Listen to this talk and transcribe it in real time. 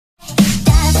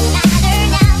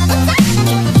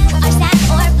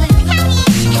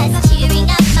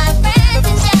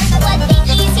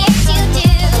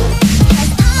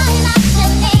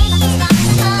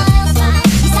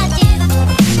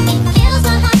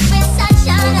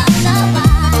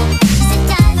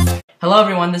Hello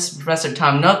everyone, this is Professor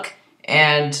Tom Nook,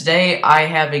 and today I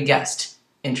have a guest.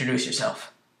 Introduce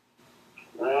yourself.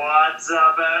 What's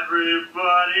up,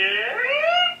 everybody?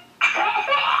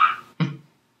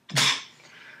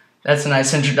 That's a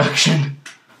nice introduction.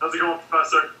 How's it going,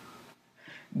 Professor?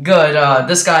 Good,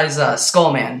 this guy's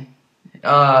Skullman.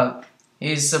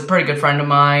 He's a pretty good friend of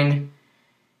mine,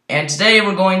 and today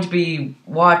we're going to be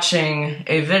watching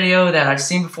a video that I've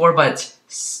seen before, but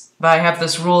I have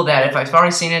this rule that if I've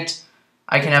already seen it,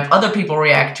 I can have other people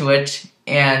react to it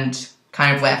and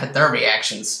kind of laugh at their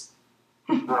reactions.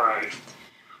 Right.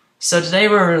 So today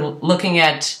we're looking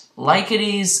at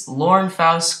Likety's Lauren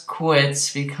Faust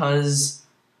quits because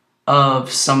of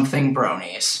something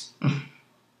bronies. Yeah,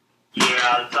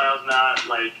 the title's not,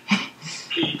 like,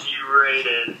 PG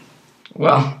rated.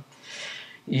 Well,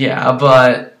 yeah,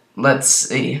 but let's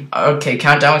see. Okay,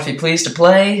 count down with me, please, to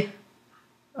play.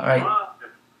 Alright. 5,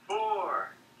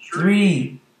 4,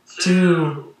 3,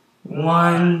 2,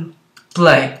 1,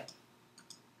 play.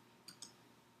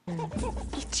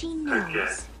 Itchy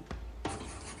nose.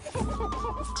 Okay.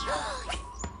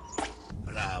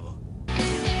 Bravo.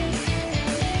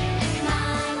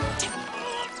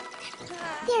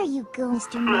 There you go,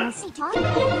 Mr. Mouse.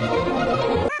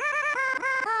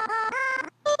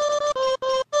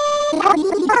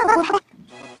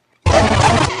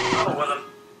 Oh, what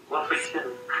a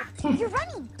kid. You're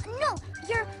running. No,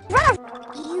 you're running.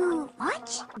 You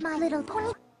watch My Little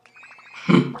Pony.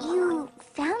 You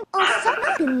found so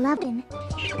been loving.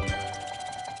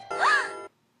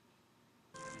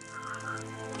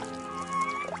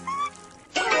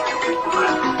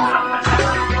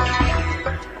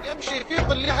 يمشي في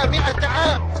ظلها 100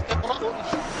 عام. اقرأوا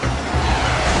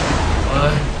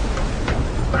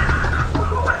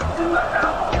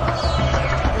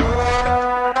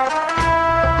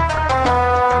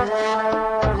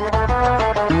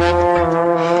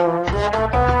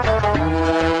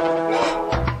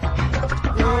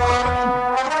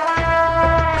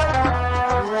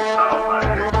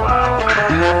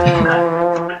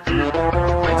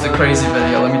It's a crazy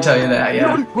video, let me tell you that,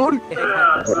 yeah.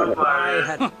 Yeah, so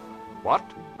funny. What?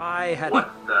 What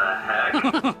the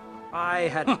heck? I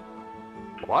had...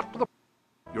 What the...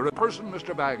 You're a person,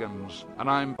 Mr. Baggins, and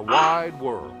I'm a wide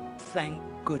world. Thank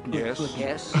goodness.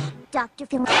 Yes. Yes. Dr.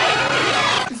 Phil.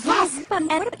 Yes,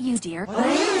 And you, dear.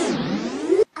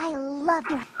 I love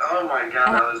you. Oh my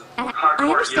god, that was And hardcore I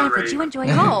understand that ear you rape. enjoy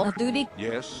Call of Duty,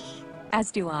 Yes.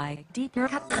 as do I. Deeper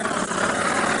cut.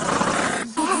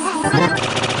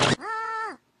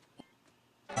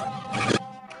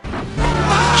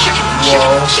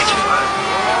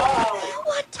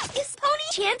 What is Pony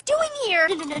Chance doing here?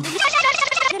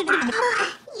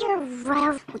 You're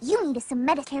right. You need some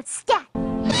Medicare stat.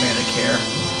 Medicare.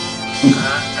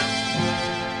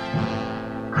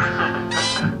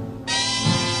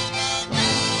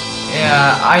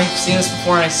 Yeah, I've seen this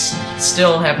before and I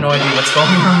still have no idea what's going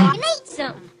on. You need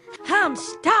some. I'm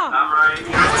starved. I'm right.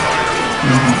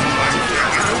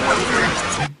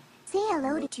 Say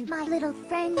hello to my little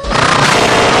friend.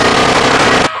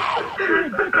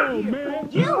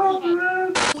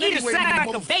 Need a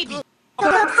sack of baby.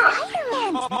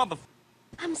 Spider-Man.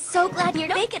 I'm so glad you're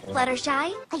naked, Fluttershy.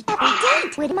 I have a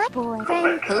date with my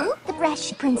boyfriend. Who? The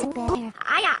Fresh Prince of Bel-Air.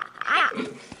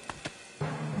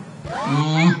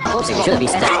 Oopsie, should be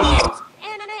stopped. I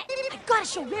gotta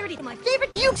show Rarity my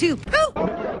favorite YouTube.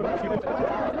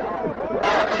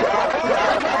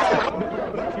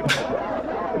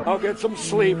 I'll get some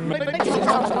sleep. We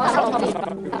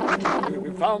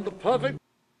found the perfect...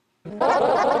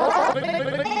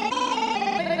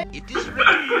 It is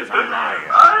really a liar.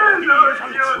 I didn't know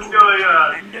what's going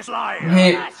on. Tremendous liar.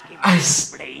 Hey,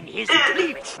 Explain his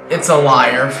cleavage. it's a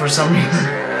liar for some reason.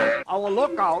 Our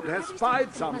lookout has spied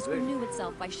Must something. renew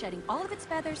itself by shedding all of its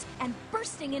feathers and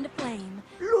bursting into flame.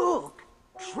 Look,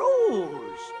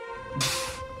 trolls.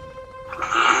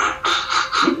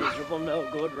 Miserable, no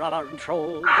good, rotten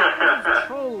trolls.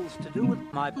 Trolls to do with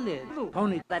my little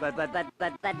pony. That.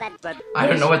 I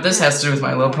don't know what this has to do with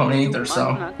My Little Pony either,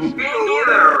 so... Me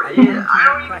neither. I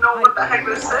don't even know what the heck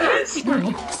this is.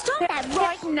 Stop that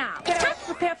right now. It's time to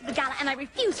prepare for the gala, and I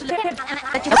refuse to let you...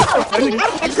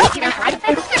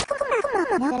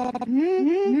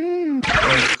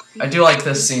 I do like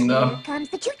this scene, though. Comes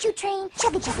the choo-choo train.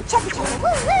 Chugga chugga chugga chugga. Woo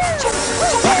woo. Chugga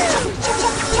chugga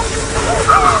chugga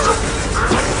chugga.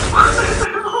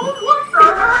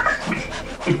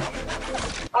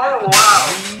 Oh wow.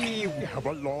 have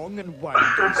a long and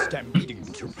winding stampeding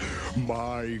to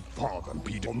my father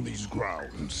beat on these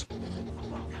grounds.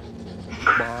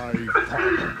 My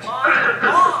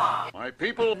father. My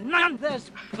people, None.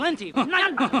 There's plenty.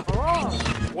 None for all.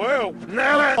 Well,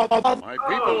 now my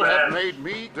people have made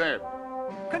me dead.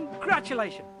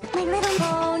 Congratulations. My little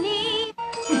pony.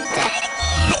 Is that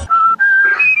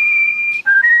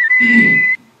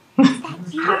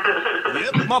you?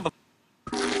 Yep, mother.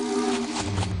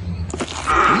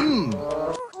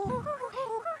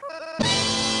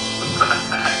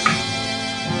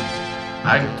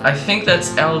 I think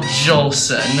that's Al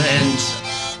Jolson, and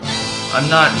I'm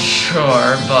not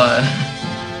sure, but...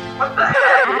 What the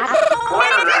heck? What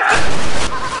is that?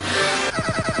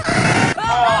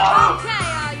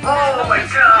 Oh my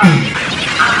god!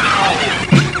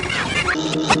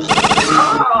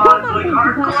 Oh, it's like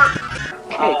hardcore.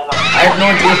 Oh my. I have no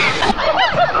idea.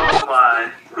 Oh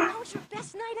my. That was your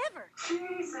best night ever.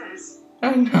 Jesus. I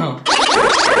know.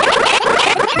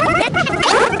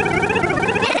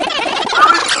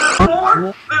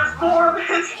 There's more of it.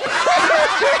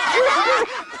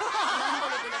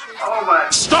 Oh my.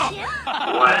 Stop!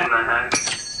 What in the heck?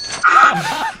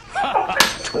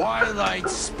 Twilight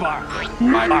Spark,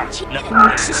 my arch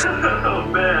nemesis. Oh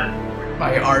man.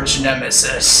 My arch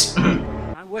nemesis.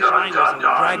 I wish I was a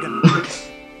dragon.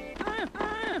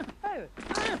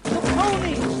 The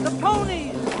ponies! The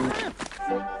ponies!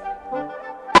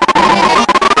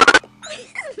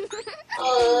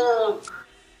 Oh.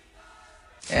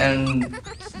 And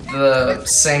the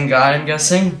same guy, I'm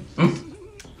guessing?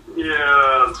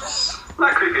 Yeah.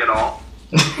 Not creepy at all.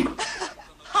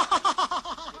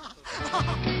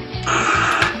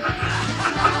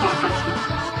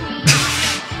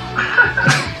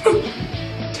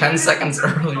 10 seconds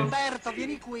early. Roberto,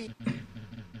 vieni qui.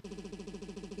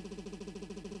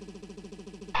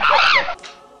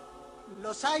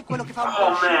 Lo sai quello che fa un Oh,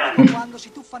 man. pesciatico quando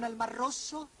si tuffa nel Mar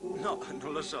Rosso? No,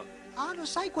 non lo so. Ah, lo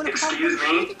sai quello che fa un Excuse me?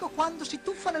 pesciatico quando si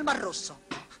tuffa nel Mar Rosso?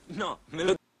 No, me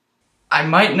lo... I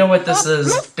might know what this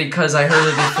is because I heard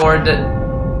it before.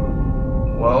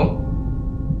 Whoa.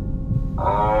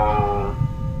 Oh.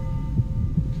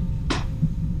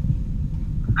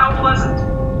 How pleasant.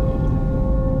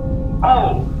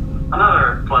 Oh,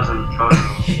 another pleasant photo.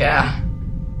 Yeah.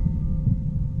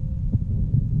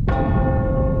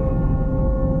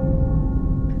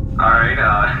 Alright,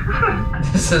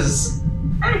 This is.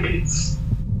 AIDS.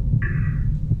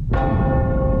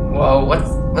 Whoa, what's.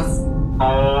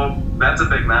 Oh, that's a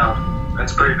big mouth.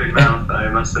 That's a pretty big mouth, I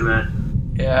must admit.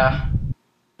 Yeah.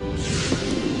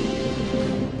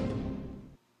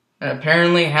 And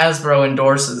apparently Hasbro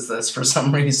endorses this for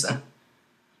some reason.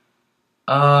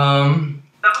 That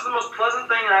was the most pleasant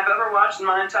thing I've ever watched in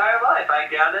my entire life, I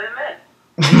gotta admit.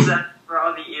 Except for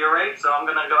all the earache, so I'm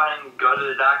gonna go ahead and go to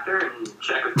the doctor and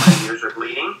check if my ears are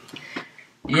bleeding.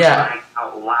 Yeah. Crying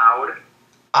out loud.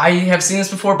 I have seen this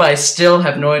before, but I still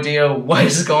have no idea what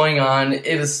is going on. It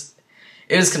is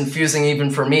confusing even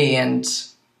for me, and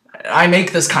I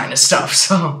make this kind of stuff,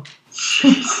 so.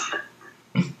 Jeez.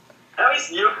 At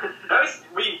least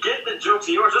we get the jokes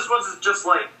of yours. This one's just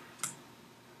like,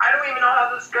 I don't even know how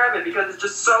to describe it because it's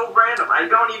just so random. I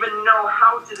don't even know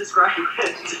how to describe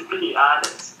it, to be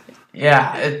honest.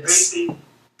 Yeah, Crazy.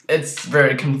 it's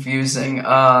very confusing.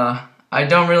 I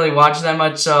don't really watch that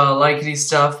much Likety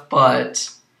stuff, but...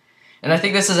 And I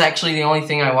think this is actually the only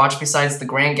thing I watch besides the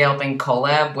Grand Galloping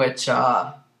collab, which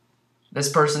this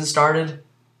person started,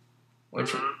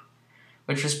 which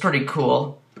was pretty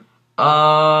cool.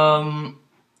 I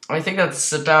think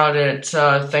that's about it.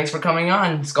 Thanks for coming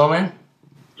on, Skullman.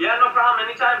 Yeah, no problem.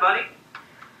 Anytime, buddy.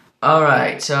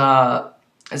 Alright,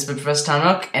 it's been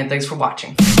ProfessorTomNook, and thanks for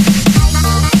watching.